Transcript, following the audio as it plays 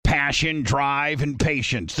Passion, drive, and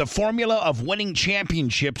patience. The formula of winning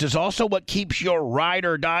championships is also what keeps your ride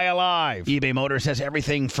or die alive. eBay Motors has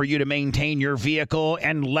everything for you to maintain your vehicle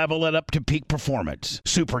and level it up to peak performance.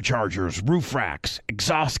 Superchargers, roof racks,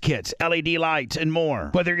 exhaust kits, LED lights, and more.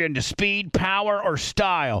 Whether you're into speed, power, or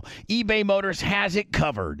style, eBay Motors has it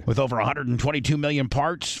covered. With over 122 million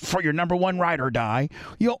parts for your number one ride or die,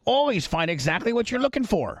 you'll always find exactly what you're looking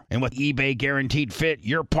for. And with eBay Guaranteed Fit,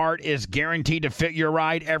 your part is guaranteed to fit your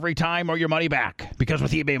ride every time or your money back. Because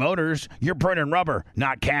with eBay Motors, you're burning rubber,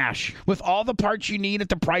 not cash. With all the parts you need at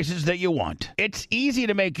the prices that you want. It's easy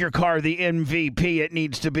to make your car the MVP it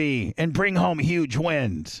needs to be and bring home huge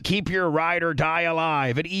wins. Keep your ride or die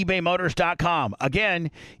alive at ebaymotors.com. Again,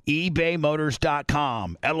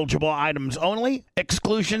 ebaymotors.com. Eligible items only.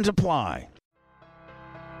 Exclusions apply.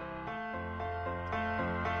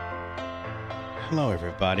 Hello,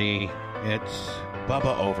 everybody. It's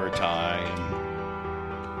Bubba Overtime.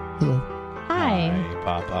 Hello. Hi.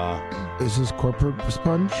 Papa. Is this corporate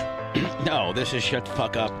sponge? No, this is shut the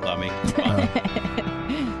fuck up, Lummy.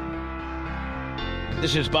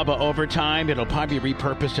 This is Bubba Overtime. It'll probably be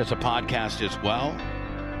repurposed as a podcast as well.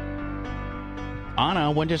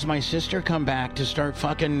 Anna, when does my sister come back to start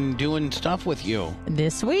fucking doing stuff with you?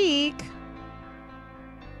 This week.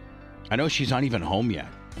 I know she's not even home yet.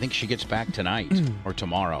 I think she gets back tonight or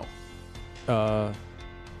tomorrow. Or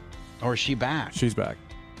is she back? She's back.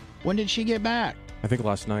 When did she get back? I think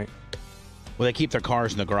last night. Well, they keep their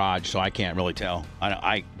cars in the garage, so I can't really tell.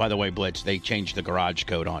 I by the way, Blitz, they changed the garage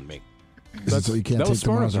code on me. Is it so you can't take the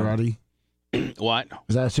Maserati? What?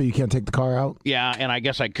 Is that so you can't take the car out? Yeah, and I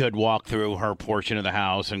guess I could walk through her portion of the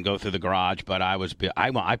house and go through the garage, but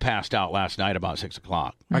I passed out last night about 6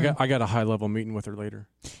 o'clock. I got a high level meeting with her later.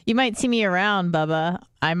 You might see me around, Bubba.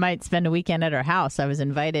 I might spend a weekend at her house. I was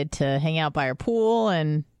invited to hang out by her pool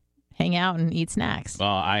and hang out and eat snacks. Well,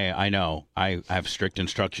 I know. I have strict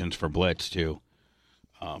instructions for Blitz to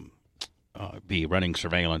be running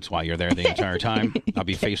surveillance while you're there the entire time. I'll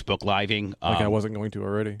be Facebook living. I wasn't going to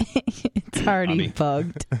already. It's already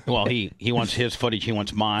bugged. Well, he wants his footage. He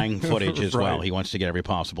wants mine footage as Right. well. He wants to get every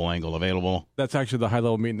possible angle available. That's actually the high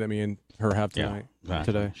level meeting that me and her have tonight. Yeah.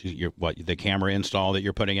 Today. The camera install that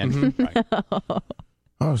you're putting in? Mm-hmm. Right.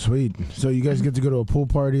 Oh, sweet. So you guys get to go to a pool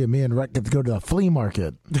party, and me and Rhett get to go to a flea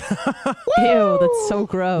market. Ew, that's so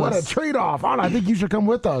gross. What a trade-off. Anna, I think you should come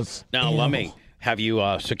with us. Now, let me. Have you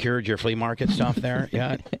secured your flea market stuff there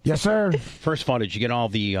yet? Yes, sir. First of all, did you get all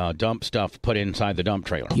the dump stuff put inside the dump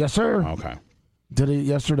trailer? Yes, sir. Okay. Did it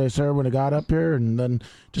yesterday, sir, when it got up here, and then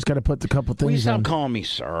just got to put the couple things Will you stop on. calling me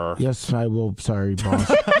sir? Yes, I will. Sorry,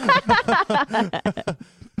 boss.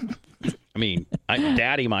 I mean,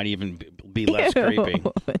 Daddy might even be less creepy.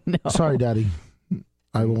 No. Sorry, Daddy.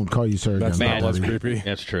 I won't call you sir That's again. not less buddy. creepy.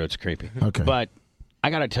 That's true. It's creepy. Okay. But I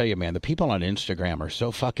got to tell you, man, the people on Instagram are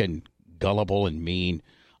so fucking gullible and mean.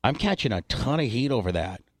 I'm catching a ton of heat over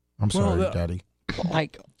that. I'm sorry, Well, Daddy.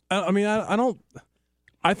 Like, I mean, I don't.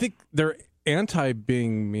 I think they're anti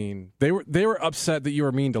being mean. They were upset that you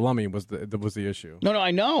were mean to Lummy was the issue. no,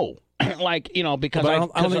 I know. Like, because But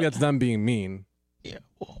I don't think that's them being mean. Yeah,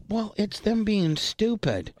 well, it's them being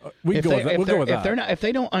stupid. We'll go with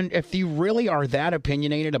that. If you really are that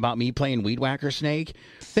opinionated about me playing Weed Whacker Snake,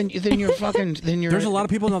 then you're fucking. There's a lot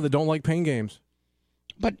of people now that don't like pain games.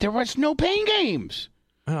 But there was no pain games.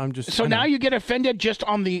 I'm just So now you get offended just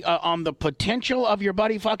on the potential of your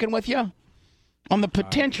buddy fucking with you? On the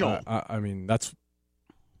potential. I mean, that's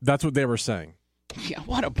what they were saying. Yeah,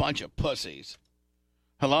 what a bunch of pussies.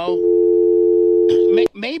 Hello?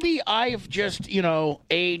 Maybe I've just,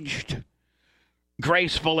 aged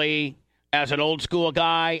gracefully as an old school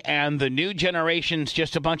guy, and the new generation's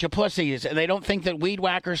just a bunch of pussies, and they don't think that Weed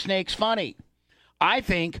Whacker Snake's funny. I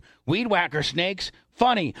think Weed Whacker Snake's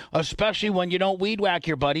funny, especially when you don't weed whack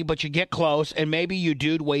your buddy, but you get close, and maybe you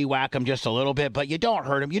do weed whack him just a little bit, but you don't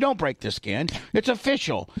hurt him. You don't break the skin. It's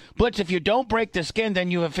official. Blitz, if you don't break the skin,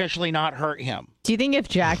 then you officially not hurt him. Do you think if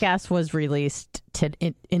Jackass was released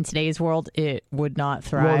in today's world, it would not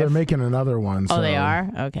thrive? Well, they're making another one. So. Oh, they are?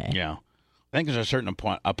 Okay. Yeah. I think there's a certain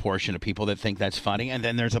a portion of people that think that's funny, and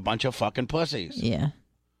then there's a bunch of fucking pussies. Yeah.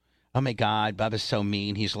 Oh, my God, Bubba's so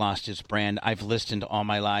mean. He's lost his brand. I've listened all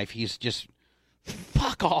my life. He's just...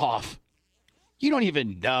 Fuck off. You don't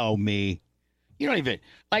even know me. You don't even...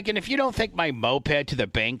 and if you don't think my moped to the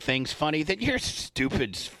bank thing's funny, then you're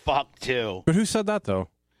stupid as fuck, too. But who said that, though?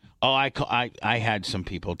 Oh, I had some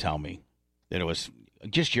people tell me that it was...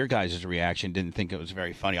 Just your guys' reaction didn't think it was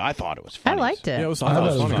very funny. I thought it was funny. I liked it. Yeah, I thought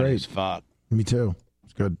it was funny great. as fuck. Me too.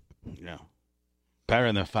 It's good. Yeah. Better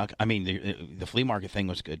than the fuck... I mean, the flea market thing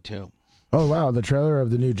was good, too. Oh, wow. The trailer of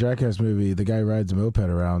the new Jackass movie, the guy rides a moped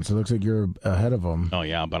around, so it looks like you're ahead of him. Oh,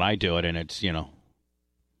 yeah, but I do it, and it's,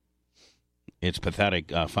 it's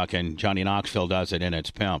pathetic. Fucking Johnny Knoxville does it, and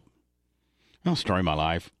it's pimp. No story of my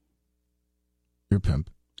life. You're pimp.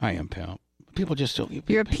 I am pimp. People just still...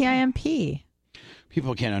 You're a PIMP.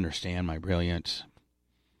 People can't understand my brilliance.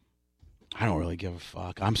 I don't really give a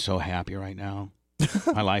fuck. I'm so happy right now.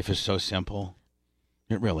 My life is so simple.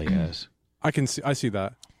 It really is. I see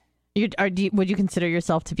that. Would you consider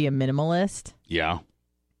yourself to be a minimalist? Yeah.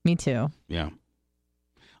 Me too. Yeah.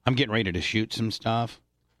 I'm getting ready to shoot some stuff.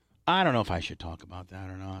 I don't know if I should talk about that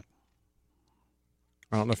or not.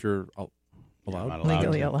 I don't know if you're allowed. I'm not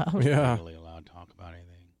Legally allowed. Yeah. Legally allowed to talk about anything.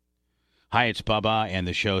 Hi, it's Bubba, and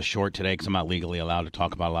the show's short today because I'm not legally allowed to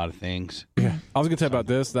talk about a lot of things. Yeah. I was going to tell you about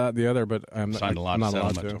this, that, the other, but I'm Signed a lot I'm of not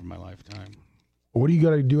allowed settlements to. over my lifetime. What do you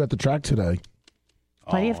got to do at the track today?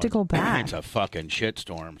 Why do you have to go back? It's a fucking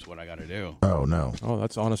shitstorm is what I got to do. Oh, no. Oh,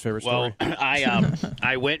 that's Anna's favorite story. Well,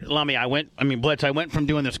 I went Blitz, I went from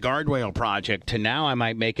doing this guardrail project to now I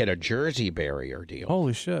might make it a Jersey barrier deal.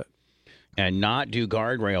 Holy shit. And not do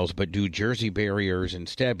guardrails, but do Jersey barriers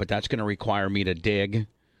instead. But that's going to require me to dig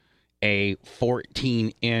a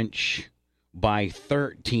 14-inch by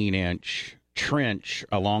 13-inch trench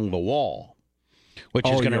along the wall, which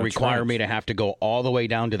is going to require me to have to go all the way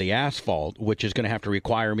down to the asphalt, which is going to have to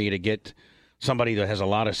require me to get somebody that has a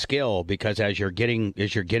lot of skill, because as you're getting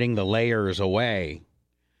the layers away,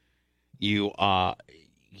 you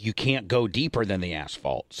can't go deeper than the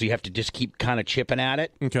asphalt. So you have to just keep kind of chipping at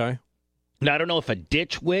it. Okay. Now, I don't know if a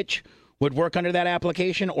ditch witch would work under that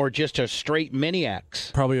application or just a straight mini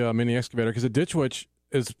X. Probably a mini excavator, because a ditch witch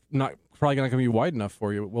is not probably not going to be wide enough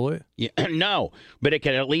for you, will it? Yeah, no, but it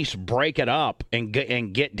can at least break it up and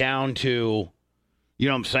get down to, you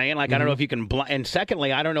know what I'm saying? Like, I don't know if you can, and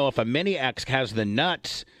secondly, I don't know if a mini X has the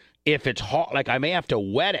nuts, if it's hot, like I may have to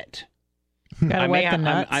wet it. Gotta wet the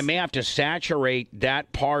nuts. I may have to saturate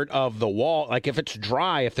that part of the wall. Like if it's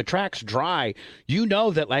dry, if the track's dry, you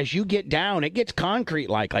know that as you get down, it gets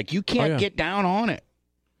concrete-like you can't get down on it.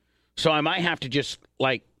 So I might have to just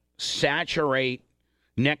like saturate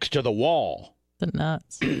next to the wall. The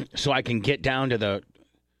nuts. So I can get down to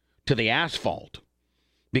the asphalt.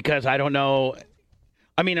 Because I don't know,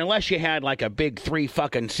 I mean, unless you had like a big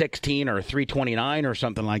 316 or 329 or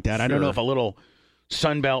something like that. Sure. I don't know if a little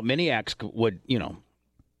Sunbelt Mini X would,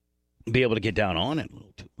 be able to get down on it a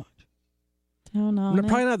little too much. Down on it.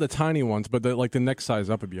 Probably not the tiny ones, but the next size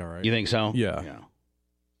up would be all right. You think so? Yeah.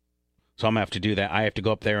 So I'm going to have to do that. I have to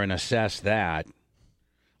go up there and assess that.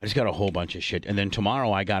 I just got a whole bunch of shit. And then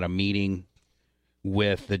tomorrow I got a meeting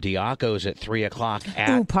with the Diacos at 3 o'clock.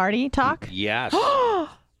 Ooh, party talk? Yes.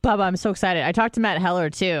 Bubba, I'm so excited. I talked to Matt Heller,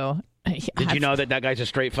 too. Did you know that guy's a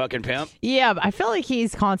straight fucking pimp? Yeah, but I feel like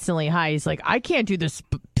he's constantly high. He's like, I can't do this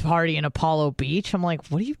party in Apollo Beach. I'm like,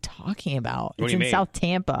 what are you talking about? What it's do you in mean? South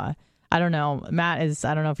Tampa. I don't know. Matt is,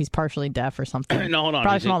 I don't know if he's partially deaf or something. No, hold on.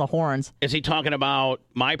 Probably from all the horns. Is he talking about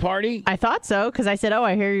my party? I thought so, because I said,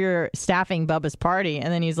 I hear you're staffing Bubba's party.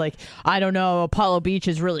 And then he's like, I don't know. Apollo Beach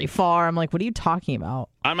is really far. I'm like, what are you talking about?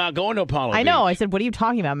 I'm not going to Apollo Beach. I know. I said, what are you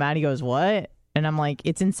talking about, Matt? He goes, what? And I'm like,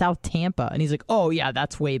 it's in South Tampa. And he's like, oh, yeah,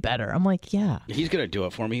 that's way better. I'm like, yeah. He's going to do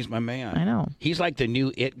it for me. He's my man. I know. He's like the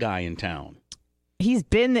new it guy in town. He's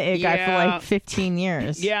been the it guy for like 15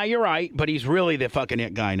 years. Yeah, you're right. But he's really the fucking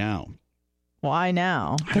it guy now. Why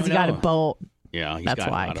now? Because he got a boat. Yeah, he's That's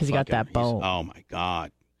got why, because he got that boat. Oh, my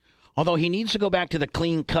God. Although he needs to go back to the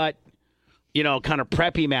clean cut, kind of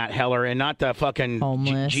preppy Matt Heller and not the fucking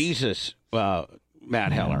homeless Jesus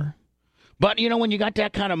Matt Heller. But, when you got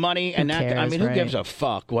that kind of money and who gives a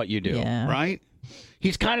fuck what you do, right?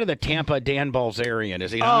 He's kind of the Tampa Dan Balzerian,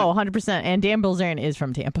 is he not? Oh, 100%. And Dan Bilzerian is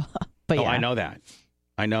from Tampa. But I know that.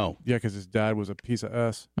 I know. Yeah, because his dad was a piece of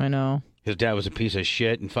S. I know. His dad was a piece of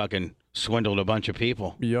shit and fucking swindled a bunch of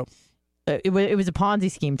people. Yep. It was a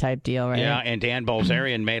Ponzi scheme type deal, right? Yeah, and Dan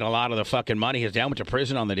Balzerian made a lot of the fucking money. His dad went to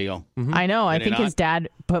prison on the deal. Mm-hmm. I know. I think his dad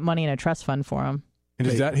put money in a trust fund for him. And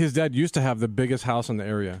his dad used to have the biggest house in the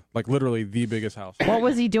area, like literally the biggest house. What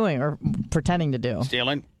was he doing or pretending to do?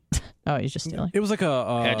 Stealing. Oh, he's just stealing. It was like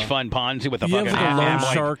a hedge fund Ponzi with a fucking loan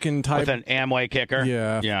shark and type with an Amway kicker.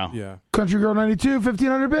 Yeah. Country Girl 92,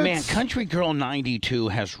 1,500 bits. Man, Country Girl 92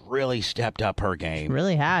 has really stepped up her game.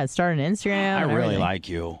 Really has. Started an Instagram. I really everything. like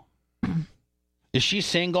you. Is she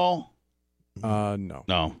single? No.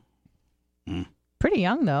 No. Pretty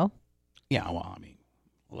young though. Yeah, well, I mean,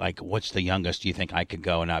 like, what's the youngest you think I could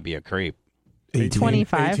go and not be a creep?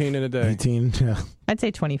 25. 18 in a day. 18, yeah. I'd say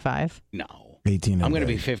 25. No. 18 I'm going to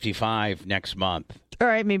be 55 next month. All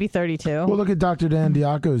right, maybe 32. Well, look at Dr. Dan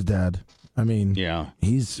Diaco's dad. I mean,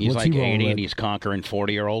 he's what's like he 80 and he's conquering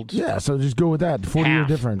 40-year-olds. Yeah, so just go with that. 40-year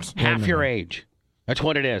difference. Half your age. That's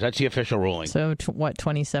what it is. That's the official ruling. So what?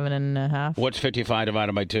 27 and a half. What's 55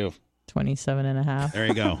 divided by 2? 27 and a half. There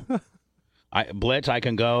you go. Blitz, I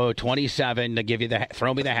can go 27 to give you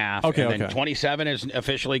throw me the half. Okay, and then 27 is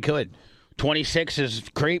officially good. 26 is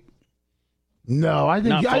creep. No, I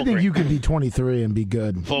think you could be 23 and be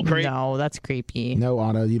good. Full creep? No, that's creepy. No,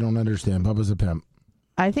 Otto, you don't understand. Bubba's a pimp.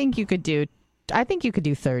 I think you could do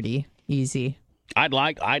 30 easy. I'd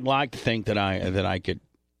like to think that I could.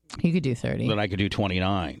 You could do 30. That I could do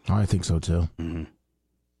 29. I think so too. Mm-hmm.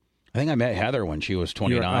 I think I met Heather when she was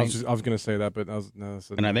 29. I was going to say that, but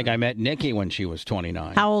and I think I met Nikki when she was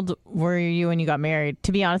 29. How old were you when you got married?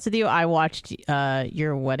 To be honest with you, I watched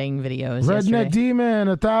your wedding videos. Redneck yesterday. Demon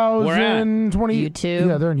 1020. YouTube.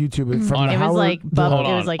 Yeah, they're on YouTube. It was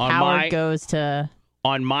like Howard goes to.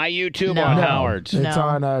 On my YouTube or on Howard's? It's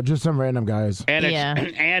on just some random guys. And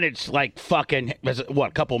it's like fucking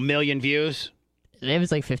a couple million views. It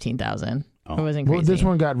was like 15,000. Oh. It wasn't crazy. Well, this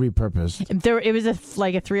one got repurposed. It was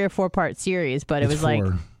like a 3 or 4 part series, but it was 4.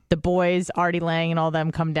 Like the boys, Artie Lang, and all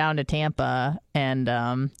them come down to Tampa, and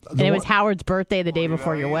it was Howard's birthday the day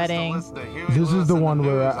before your wedding. This is the one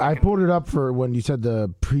where I pulled it up for when you said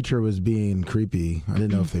the preacher was being creepy. I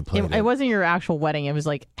didn't know if they played it. It wasn't your actual wedding. It was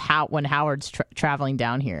like when Howard's traveling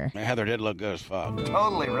down here. Heather did look good as fuck.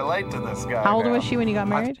 Totally relate to this guy. How old was she when you got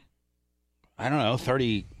married? I don't know,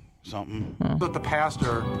 30 something. But the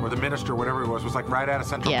pastor or the minister, whatever it was like right out of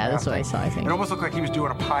Central. Yeah, that's what I saw. I think it almost looked like he was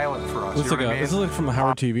doing a pilot for us. This is like from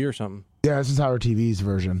Howard TV or something. Yeah, this is Howard TV's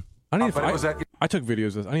version. I took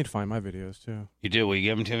videos of this. I need to find my videos too. You do? Will you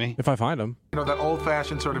give them to me? If I find them. That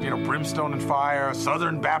old-fashioned sort of, brimstone and fire,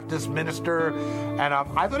 Southern Baptist minister. And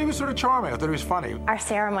I thought he was sort of charming. I thought he was funny. Our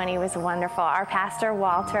ceremony was wonderful. Our pastor,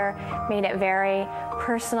 Walter, made it very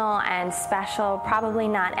personal and special. Probably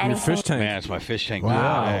not anything. Your fish tank. Yeah, it's my fish tank.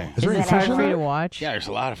 Wow. Hey. Is there any fish in free there? to watch? Yeah, there's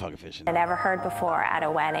a lot of fucking fish in there. I'd ever heard before at a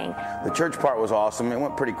wedding. The church part was awesome. It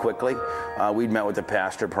went pretty quickly. We'd met with the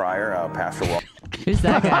pastor prior, Pastor Walter. Who's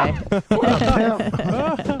that guy?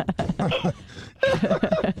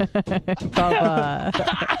 Bubba.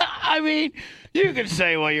 I mean, you can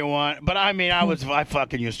say what you want, but I mean, I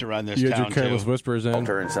fucking used to run this you town had your careless whispers in.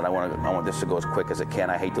 And said, I want this to go as quick as it can.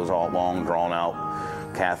 I hate those all long, drawn out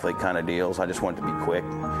Catholic kind of deals. I just want it to be quick.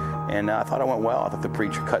 And I thought it went well. I thought the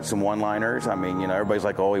preacher cut some one-liners. I mean, everybody's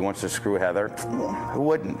like, oh, he wants to screw Heather. Who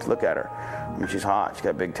wouldn't? Look at her. I mean, she's hot. She's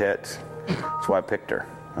got big tits. That's why I picked her.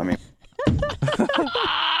 I mean,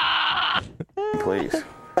 please.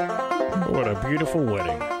 What a beautiful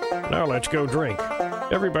wedding. Now let's go drink.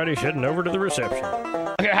 Everybody's heading over to the reception.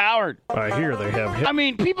 Look at Howard. I hear they have... I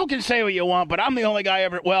mean, people can say what you want, but I'm the only guy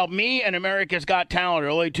ever... Well, me and America's Got Talent are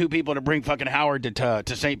the only 2 people to bring fucking Howard to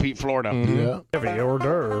St. Pete, Florida. Mm-hmm. Yeah. Heavy hors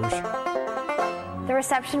d'oeuvres. The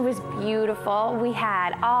reception was beautiful. We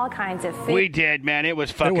had all kinds of food. We did, man. It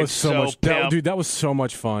was fucking dude, that was so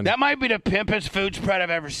much fun. That might be the pimpest food spread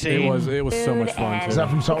I've ever seen. It was so much fun. Is that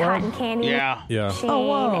from Salt Lake? Cotton candy Yeah. machine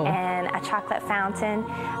and a chocolate fountain.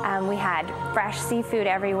 We had fresh seafood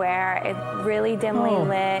everywhere. It really dimly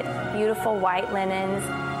lit, beautiful white linens.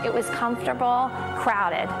 It was comfortable,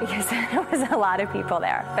 crowded because there was a lot of people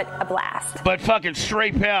there, but a blast. But fucking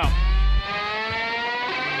straight pimp.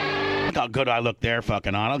 Look how good I look there,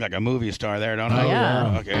 fucking on. I look like a movie star there, don't I?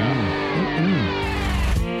 Yeah. Okay.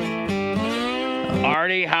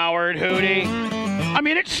 Artie, Howard, Hootie. I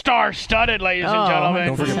mean, it's star-studded, ladies and gentlemen.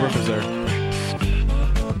 Don't forget Brooke is there.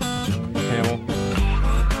 Hamill.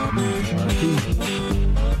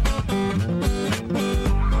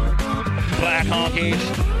 Black honkies.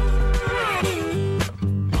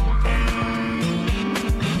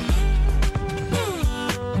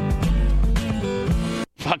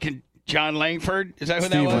 Fucking John Langford? Is that who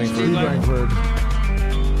that was? Steve Langford.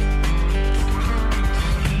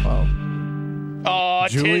 Oh,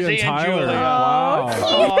 Julia Tizzy and Tyler. Julia. Wow.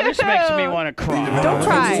 Oh, this makes me want to cry. Don't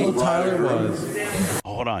try. Tyler was.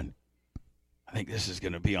 Hold on. I think this is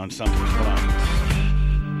going to be on something. Hold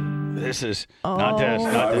on. This is not this.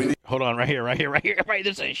 Not this. Hold on, right here.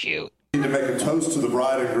 This is shoot. To make a toast to the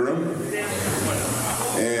bride and groom.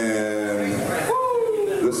 And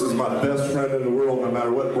this is my best friend in the world, no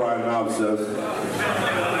matter what Brian Knob says.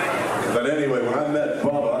 But anyway, when I met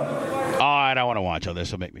Bubba... Oh, I don't want to watch. Oh,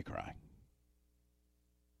 this will make me cry.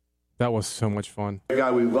 That was so much fun. The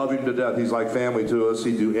guy, we love him to death. He's like family to us.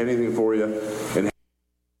 He'd do anything for you. And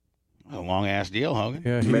A long-ass deal, Hogan.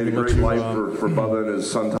 Yeah, he made a great life for Bubba and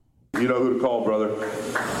his son. You know who to call, brother.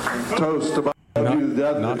 Toast to Bubba. Love you to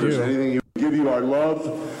death. If there's anything, you give you our love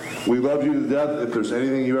We love you to death. If there's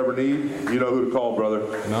anything you ever need, you know who to call, brother.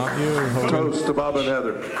 Not you. Toast to Bubba and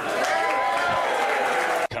Heather.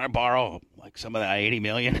 Can I borrow like some of that $80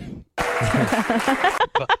 million?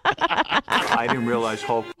 I didn't realize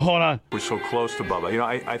Hulk Hold on. was so close to Bubba. You know,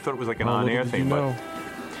 I thought it was like an on-air thing, but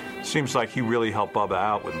it seems like he really helped Bubba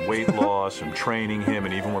out with weight loss and training him,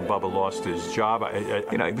 and even when Bubba lost his job,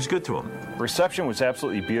 he was good to him. Reception was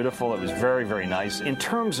absolutely beautiful. It was very, very nice. In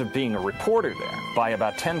terms of being a reporter there, by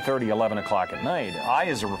about 10:30, 11 o'clock at night, I,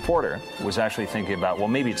 as a reporter, was actually thinking about, well,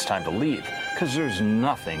 maybe it's time to leave, because there's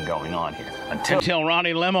nothing going on here. Until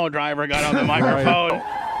Ronnie Limo Driver got on the microphone.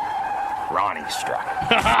 Ronnie struck.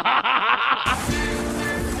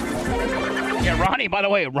 Yeah, Ronnie, by the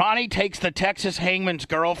way, Ronnie takes the Texas Hangman's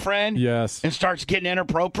girlfriend and starts getting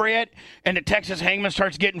inappropriate, and the Texas Hangman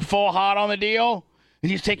starts getting full hot on the deal, and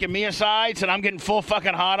he's taking me aside, said I'm getting full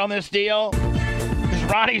fucking hot on this deal. Because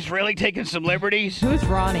Ronnie's really taking some liberties. Who's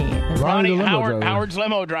Ronnie? Ronnie Howard's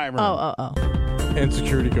limo driver. Oh. And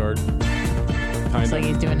security guard. Looks like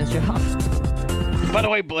he's doing his job. By the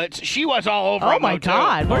way, Blitz, she was all over Oh him, my too.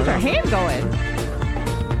 God, where's her hand going?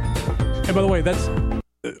 And by the way, that's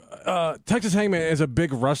Texas Hangman is a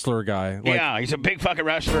big wrestler guy. Like, yeah, he's a big fucking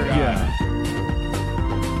wrestler guy. Yeah.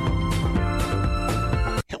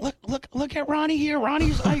 Look at Ronnie here.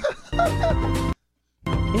 Ronnie's like...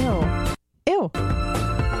 Ew.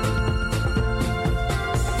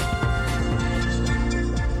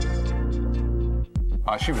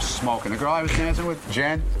 She was smoking. The girl I was dancing with,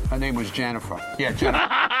 Jen, her name was Jennifer. Yeah, Jennifer.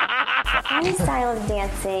 My style of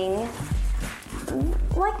dancing,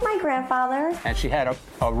 like my grandfather. And she had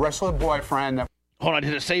a wrestler boyfriend that... Hold on,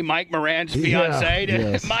 did it say Mike Moran's fiance?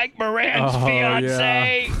 Yes. Mike Moran's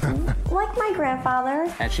fiance. Yeah. Like my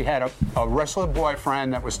grandfather. And she had a wrestler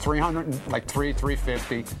boyfriend that was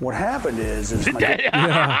 350. What happened is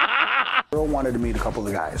my girl wanted to meet a couple of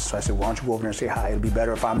the guys. So I said, why don't you go over there and say hi? It'll be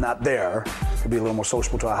better if I'm not there. It'll be a little more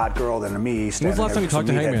sociable to a hot girl than to me. When was the last time you talked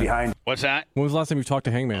to Hangman? Behind. What's that? When was the last time you talked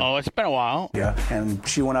to Hangman? Oh, it's been a while. Yeah, and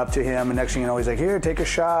she went up to him, and next thing you know, he's like, here, take a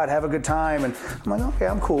shot, have a good time. And I'm like, okay,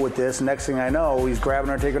 I'm cool with this. And next thing I know, he's grabbing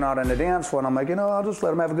her, taking her out on the dance floor. And I'm like, I'll just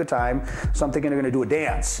let him have a good time. So I'm thinking they're going to do a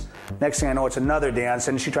dance. Next thing I know, it's another dance,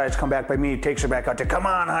 and she tries to come back by me, takes her back out to, come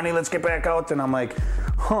on, honey, let's get back out. And I'm like,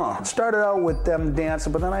 Started out with them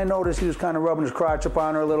dancing, but then I noticed he was kind of rubbing his crotch up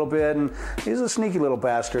on her a little bit, and he's a sneaky little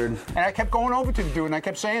bastard. And I kept going over to the dude, and I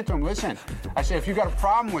kept saying to him, listen, I said, if you got a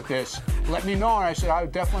problem with this, let me know. And I said, I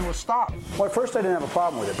definitely will stop. Well, at first I didn't have a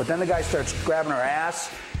problem with it, but then the guy starts grabbing her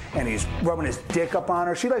ass, and he's rubbing his dick up on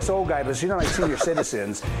her. She likes old guys, but she's not like senior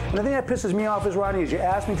citizens. And the thing that pisses me off is, Ronnie, is you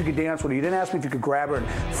asked me if you could dance with her. You didn't ask me if you could grab her and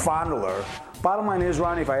fondle her. Bottom line is,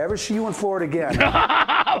 Ronnie, if I ever see you in Florida again,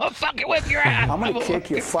 I'm fucking with your ass. I'm going to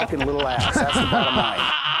kick your fucking little ass. That's the bottom line.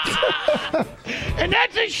 And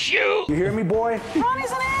that's a shoot. You hear me, boy?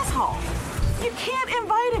 Ronnie's an asshole. You can't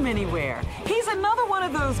invite him anywhere. He's another one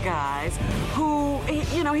of those guys who, he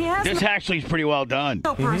has This actually is pretty well done.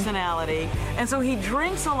 no personality, and so he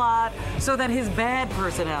drinks a lot so that his bad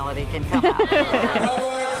personality can come out.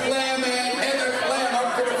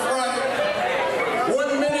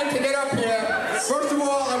 First of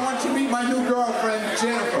all, I want you to meet my new girlfriend,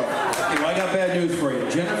 Jennifer. Well, I got bad news for you.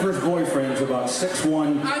 Jennifer's boyfriend's about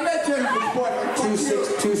 6'1". I met Jennifer's boyfriend.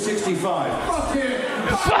 265. Fuck him.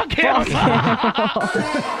 Fuck him.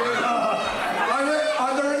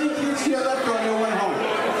 Are there any kids here left on your way home?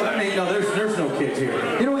 I mean, no, there's no kids here.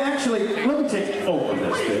 Actually, let me take over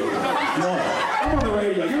this, dude. No, I'm on the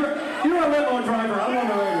radio. You're a limo driver. I'm on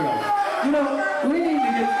the radio.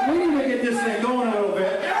 We need to get this thing going a little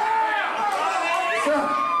bit. So,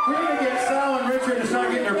 we need to get Sal and Richard to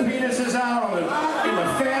start getting their penises out in the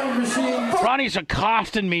fan machine. Ronnie's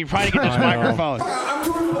accosting me trying to get this microphone.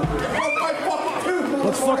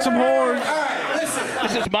 Let's fuck some whores. All right, listen.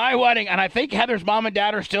 This is my wedding, and I think Heather's mom and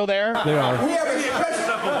dad are still there. They are. We have a special.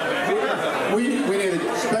 We need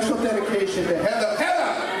a special dedication to Heather.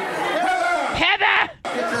 Heather!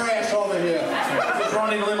 Get your ass over here. This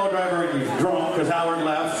Ronnie the limo driver is drunk because Howard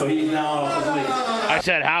left, so he's now off his leash. I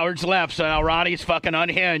said Howard's left, so now Ronnie's fucking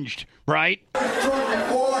unhinged, right? Drunk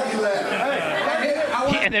before he left.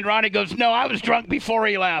 And then Ronnie goes, no, I was drunk before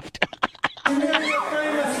he left. Shut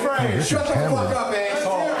the fuck up,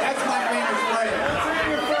 asshole. That's my famous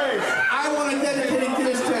phrase. I want to dedicate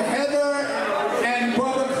this to Heather and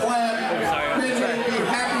Bubba Clem. May they be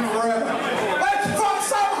happy forever. Let's fuck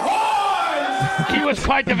some whores! He was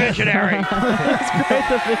quite the visionary. That's quite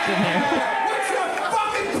the visionary. What's your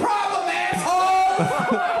fucking problem, asshole?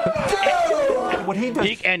 Dude! what he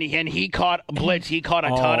does. He caught Blitz. He caught a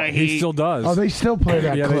ton of heat. He still does. Oh, they still play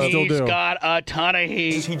that clip. They still do. He's got a ton of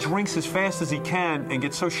heat. He drinks as fast as he can and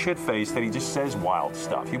gets so shit-faced that he just says wild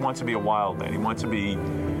stuff. He wants to be a wild man. He wants to be...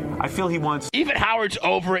 I feel he wants... Even Howard's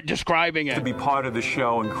over it describing it. To be part of the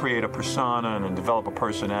show and create a persona and develop a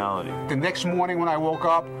personality. The next morning when I woke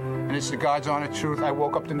up, and it's the God's honest truth, I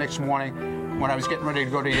woke up the next morning when I was getting ready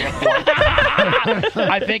to go to the airport.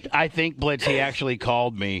 I think Blitz, he actually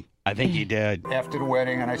called me. I think he did. After the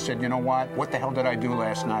wedding, and I said, you know what the hell did I do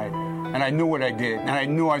last night? And I knew what I did, and I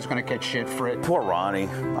knew I was going to catch shit for it. Poor Ronnie.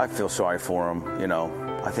 I feel sorry for him,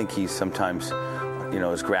 I think he's sometimes,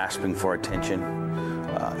 is grasping for attention.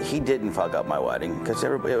 He didn't fuck up my wedding, because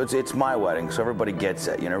it's my wedding, so everybody gets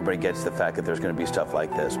it. Everybody gets the fact that there's going to be stuff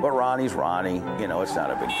like this. But Ronnie's Ronnie. It's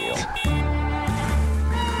not a big deal.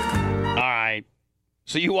 All right.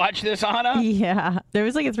 So you watch this, Anna? Yeah. There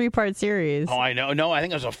was like a 3-part series. Oh, I know. No, I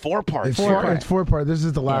think it was a 4-part It's series. it's 4-part. This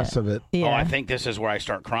is the last of it. Yeah. Oh, I think this is where I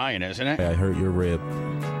start crying, isn't it? I hurt your rib.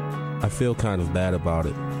 I feel kind of bad about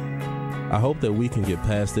it. I hope that we can get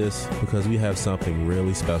past this because we have something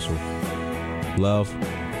really special. Love,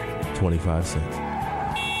 25 cents. All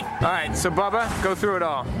right, so Bubba, go through it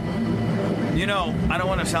all. I don't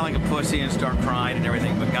want to sound like a pussy and start crying and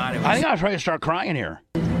everything, but God, I think I was ready to start crying here.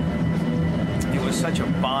 It was such a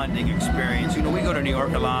bonding experience. We go to New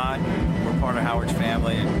York a lot. We're part of Howard's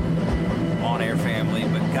family and on-air family,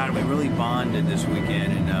 but God, we really bonded this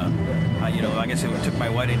weekend. And like I said, it took my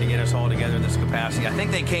wedding to get us all together in this capacity. I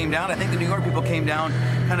think they came down. I think the New York people came down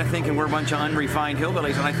kind of thinking we're a bunch of unrefined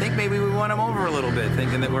hillbillies, and I think maybe we won them over a little bit,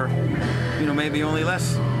 thinking that we're, maybe only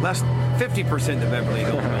less 50% the Beverly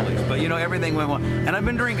Hills hillbillies. But everything went well, and I've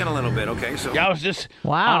been drinking a little bit. Okay, so yeah, I was just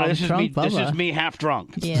wow. This is me half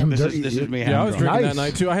drunk. Yeah. This is me half drunk. Yeah, I was drinking that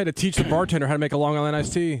night too. I had to teach the bartender how to make a Long Island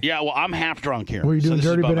iced tea. Yeah, well, I'm half drunk here. Were you doing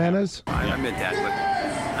dirty Bubba. bananas? I admit that, but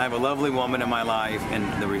I have a lovely woman in my life,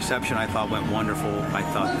 and the reception I thought went wonderful. I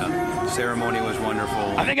thought the ceremony was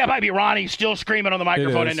wonderful. I think that might be Ronnie still screaming on the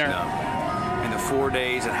microphone in there. And the 4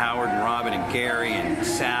 days that Howard and Robin and Gary and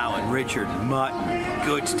Sal and Richard and Mutt and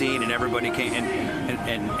Goodstein and everybody came,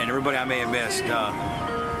 and everybody I may have missed,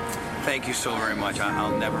 thank you so very much.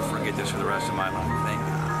 I'll never forget this for the rest of my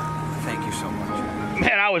life. Thank you so much.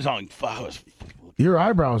 Man, I was Your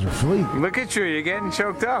eyebrows are fleek. Look at you. You're getting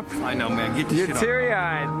choked up. I know, man. Get this You're shit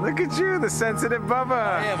teary-eyed. Look at you, the sensitive Bubba.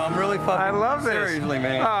 I am. I'm really fucking... I love this. Seriously,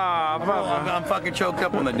 man. Aw, Bubba. I'm fucking choked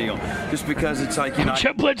up on the deal. Just because it's like,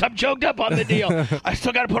 Blitz, I'm choked up on the deal. I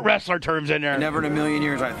still got to put wrestler terms in there. Never in a million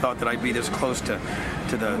years I thought that I'd be this close to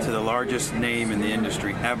the largest name in the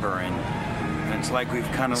industry ever, and it's like we've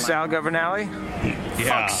kind of Sal Governale?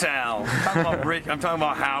 Yeah. Fuck Sal. I'm talking about Rich. I'm talking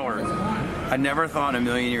about Howard. I never thought in a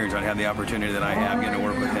million years I'd have the opportunity that I have getting to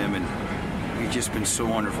work with him, and he's just been so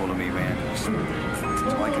wonderful to me, man. That's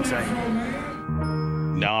all I can say.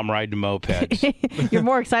 Now I'm riding mopeds. You're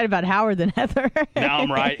more excited about Howard than Heather. now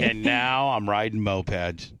I'm riding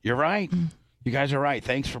mopeds. You're right. You guys are right.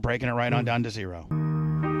 Thanks for breaking it right on down to zero.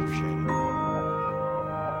 Appreciate it.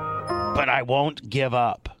 But I won't give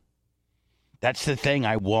up. That's the thing.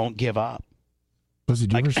 I won't give up. I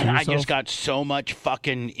just got so much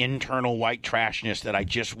fucking internal white trashness that I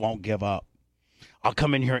just won't give up. I'll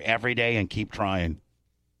come in here every day and keep trying.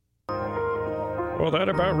 Well, that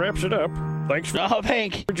about wraps it up. Thanks for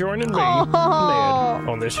joining me, Ned,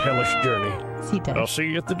 on this hellish journey. I'll see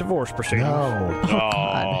you at the divorce proceedings. No.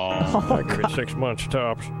 I give it 6 months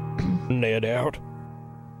tops. Ned out.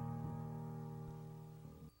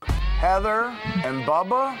 Heather and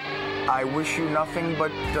Bubba, I wish you nothing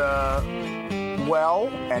but well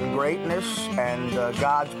and greatness and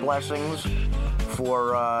God's blessings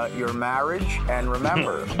for your marriage. And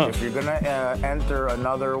remember, if you're going to enter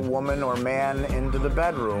another woman or man into the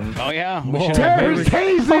bedroom... Oh, yeah. Maybe I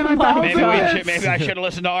should have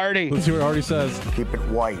listened to Artie. Let's see what Artie says. Keep it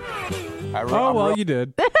white. You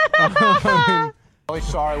did. Really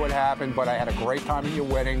sorry what happened, but I had a great time at your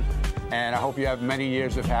wedding, and I hope you have many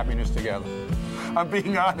years of happiness together. I'm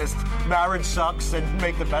being honest. Marriage sucks, and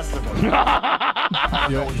make the best of it.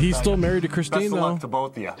 He's still married to Christine, Best of though. luck to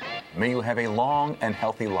both of you. May you have a long and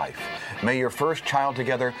healthy life. May your first child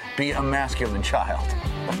together be a masculine child.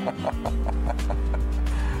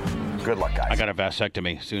 Good luck, guys. I got a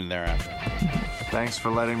vasectomy soon thereafter. Thanks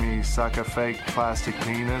for letting me suck a fake plastic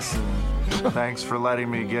penis, and thanks for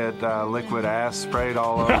letting me get liquid ass sprayed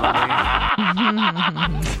all over me.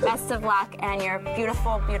 Best of luck and your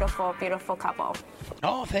beautiful, beautiful, beautiful couple.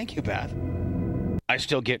 Oh, thank you, Beth. I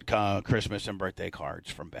still get Christmas and birthday cards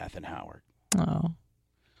from Beth and Howard.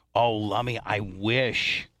 Oh, Lummy, I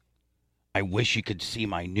wish you could see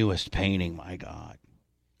my newest painting. My God.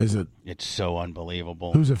 Is it? It's so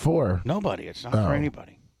unbelievable. Who's it for? Nobody. It's not for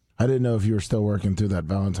anybody. I didn't know if you were still working through that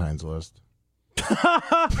Valentine's list.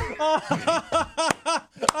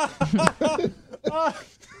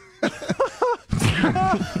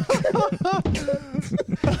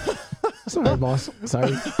 Sorry, boss.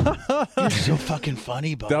 Sorry. You're so fucking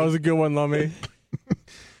funny, buddy. That was a good one, Lummy.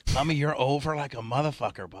 Lummy, you're over like a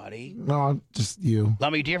motherfucker, buddy. No, just you.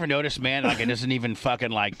 Lummy, do you ever notice, man, like it doesn't even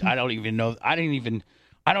fucking like, I don't even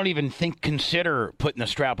consider putting the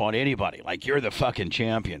strap on anybody. Like, you're the fucking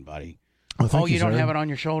champion, buddy. Oh, you don't have it on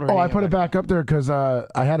your shoulder. Oh, I put it back up there because I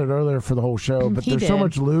had it earlier for the whole show, but there's so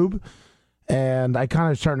much lube, and I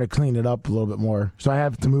kind of starting to clean it up a little bit more. So I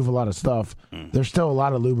have to move a lot of stuff. There's still a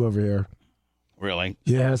lot of lube over here. Really?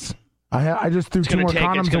 Yes. I just threw 2 more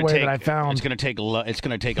condoms away that I found. It's going to take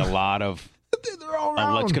a lot of. They're all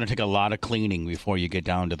around. It's going to take a lot of cleaning before you get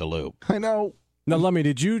down to the lube. I know. Now, Lummy,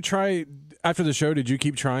 did you try after the show? Did you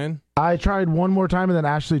keep trying? I tried one more time, and then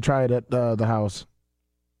Ashley tried at the house.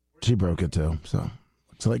 She broke it too, so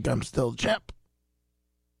it's like I'm still champ.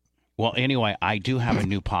 Well, anyway, I do have a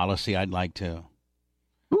new policy I'd like to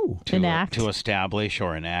establish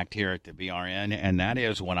or enact here at the BRN, and that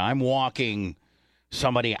is when I'm walking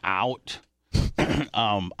somebody out,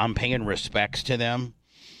 I'm paying respects to them,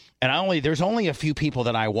 and there's only a few people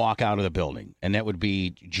that I walk out of the building, and that would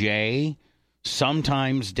be Jay,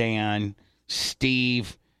 sometimes Dan,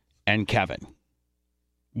 Steve, and Kevin.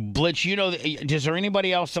 Blitz, is there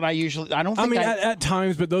anybody else that I usually? I don't think. At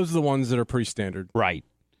times, but those are the ones that are pretty standard, right?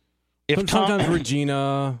 Sometimes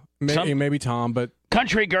Regina, maybe Tom, but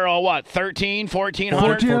Country Girl, what 13, 1400?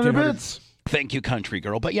 1400 bits. Thank you, Country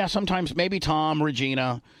Girl. But yeah, sometimes maybe Tom,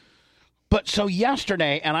 Regina. But so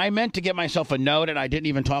yesterday, and I meant to get myself a note, and I didn't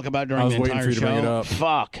even talk about it during the entire show. Bring it up.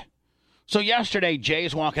 Fuck. So yesterday,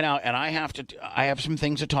 Jay's walking out, and I have some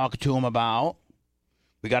things to talk to him about.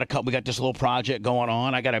 We got this little project going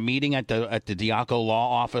on. I got a meeting at the Diaco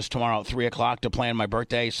Law Office tomorrow at 3:00 to plan my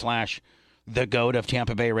birthday / the GOAT of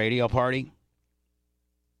Tampa Bay radio party.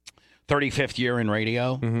 35th year in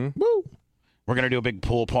radio. Mm-hmm. Woo! We're gonna do a big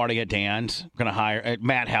pool party at Dan's. We're gonna hire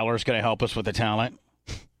Matt Heller's gonna help us with the talent.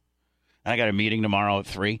 I got a meeting tomorrow at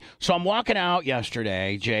 3. So I'm walking out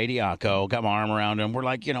yesterday, Jay Diaco, got my arm around him. We're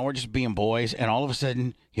like, we're just being boys, and all of a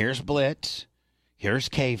sudden, here's Blitz, here's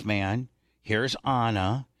Caveman. Here's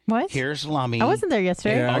Anna. What? Here's Lummy. I wasn't there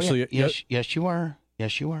yesterday. Yeah, actually, yes, you were.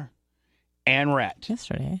 Yes, you were. And Rhett.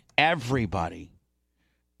 Yesterday. Everybody.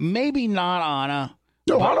 Maybe not Anna.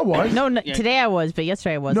 No, Anna was. No, today I was, but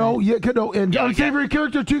yesterday I wasn't. No, and Unsavory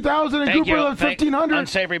Character 2000 and Cooper 1500.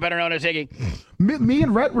 Unsavory, better known as Iggy. Me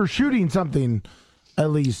and Rhett were shooting something, at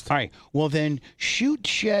least. All right. Well, then shoot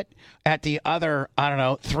shit at the other,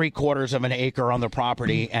 3/4 of an acre on the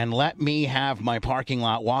property, and let me have my parking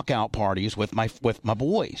lot walkout parties with my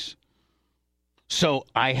boys. So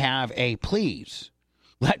I have a please,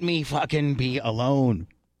 let me fucking be alone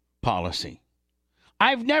policy.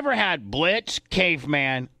 I've never had Blitz,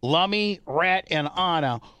 Caveman, Lummy, Rhett, and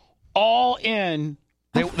Anna all in.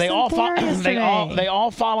 They all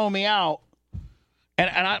follow me out. And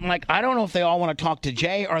I'm like, I don't know if they all want to talk to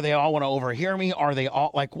Jay, or they all want to overhear me, or they all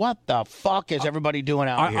like, what the fuck is everybody doing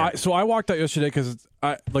out here? So I walked out yesterday because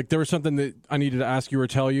there was something that I needed to ask you or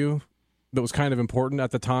tell you that was kind of important at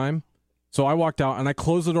the time. So I walked out and I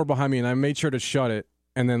closed the door behind me and I made sure to shut it.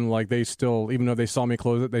 And then they still, even though they saw me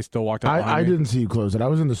close it, they still walked out behind me. I didn't see you close it. I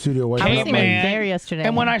was in the studio waiting. I wasn't even there yesterday.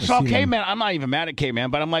 And when I saw K-Man, I'm not even mad at K-Man,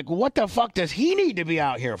 but I'm like, what the fuck does he need to be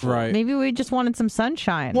out here for? Right. Maybe we just wanted some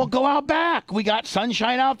sunshine. Well, go out back. We got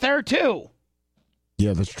sunshine out there, too.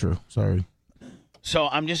 Yeah, that's true. Sorry. So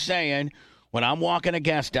I'm just saying, when I'm walking a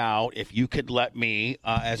guest out, if you could let me,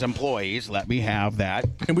 as employees, let me have that.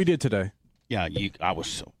 And we did today. Yeah,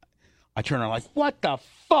 I turned around like, what the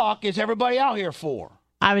fuck is everybody out here for?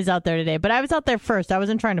 I was out there today, but I was out there first. I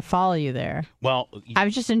wasn't trying to follow you there. Well, I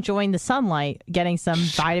was just enjoying the sunlight, getting some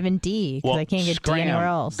vitamin D, because I can't get D anywhere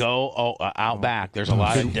else. Go out back. There's a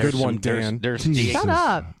lot of good one, Dan. There's D. Shut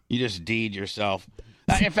up. You just D'd yourself.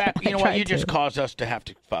 In fact, you know what? You just caused us to have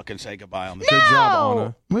to fucking say goodbye on the Good job,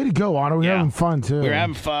 Anna. Way to go, Anna. We're having fun, too. We're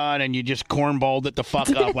having fun, and you just cornballed it the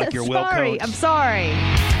fuck up like your Will Coates. I'm sorry.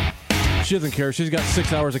 She doesn't care. She's got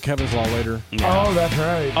 6 hours of Kevin's Law later. Yeah. Oh, that's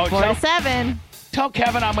right. 4 to 7. Tell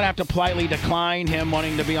Kevin I'm going to have to politely decline him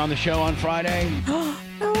wanting to be on the show on Friday. No.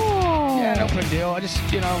 Yeah, no big deal. I just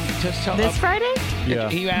tell This Friday? Yeah.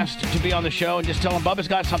 He asked to be on the show, and just tell him Bubba's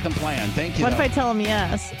got something planned. Thank you. What if I tell him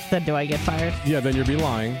yes? Then do I get fired? Yeah, then you'll be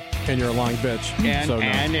lying, and you're a lying bitch. And, so no.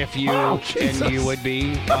 and if you would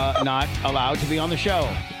be not allowed to be on the show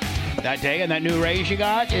that day, and that new raise you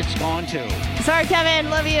got, it's gone too. Sorry, Kevin.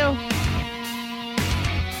 Love you.